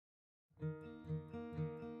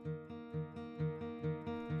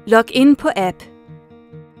Log ind på app.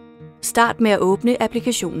 Start med at åbne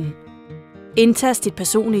applikationen. Indtast dit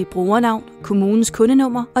personlige brugernavn, kommunens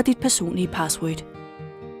kundenummer og dit personlige password.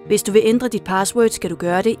 Hvis du vil ændre dit password, skal du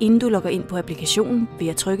gøre det, inden du logger ind på applikationen ved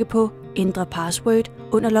at trykke på Ændre password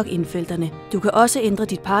under login-felterne. Du kan også ændre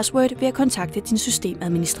dit password ved at kontakte din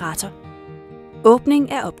systemadministrator.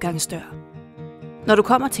 Åbning af opgangsdør. Når du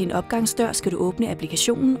kommer til en opgangsdør, skal du åbne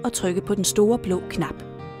applikationen og trykke på den store blå knap.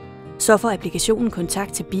 Så får applikationen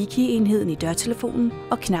kontakt til Bekey-enheden i dørtelefonen,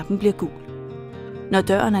 og knappen bliver gul. Når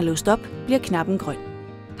døren er låst op, bliver knappen grøn.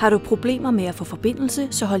 Har du problemer med at få forbindelse,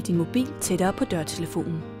 så hold din mobil tættere på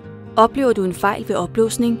dørtelefonen. Oplever du en fejl ved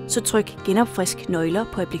oplåsning, så tryk Genopfrisk nøgler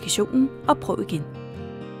på applikationen og prøv igen.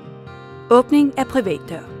 Åbning af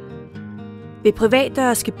privatdør. Ved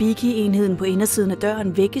privatdør skal Bekey-enheden på indersiden af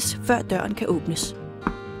døren vækkes, før døren kan åbnes.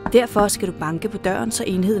 Derfor skal du banke på døren, så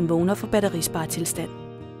enheden vågner fra batterisparetilstand.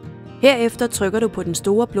 Herefter trykker du på den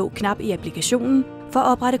store blå knap i applikationen for at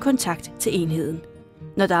oprette kontakt til enheden.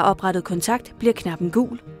 Når der er oprettet kontakt, bliver knappen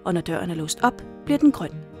gul, og når døren er låst op, bliver den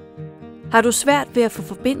grøn. Har du svært ved at få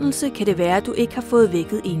forbindelse, kan det være, at du ikke har fået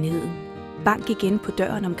vækket enheden. Bank igen på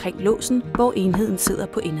døren omkring låsen, hvor enheden sidder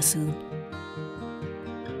på indersiden.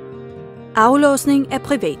 Aflåsning af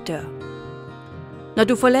privatdør. Når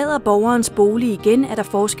du forlader borgerens bolig igen, er der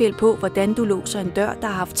forskel på, hvordan du låser en dør, der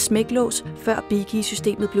har haft smæklås, før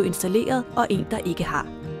Bekey-systemet blev installeret, og en, der ikke har.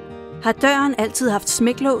 Har døren altid haft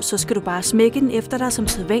smæklås, så skal du bare smække den efter dig som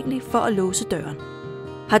sædvanligt for at låse døren.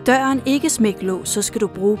 Har døren ikke smæklås, så skal du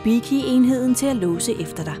bruge Bekey-enheden til at låse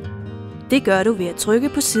efter dig. Det gør du ved at trykke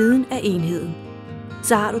på siden af enheden.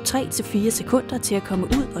 Så har du 3-4 sekunder til at komme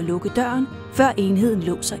ud og lukke døren, før enheden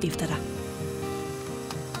låser efter dig.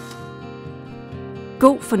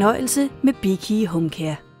 God fornøjelse med Bekey Home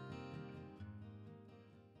Care.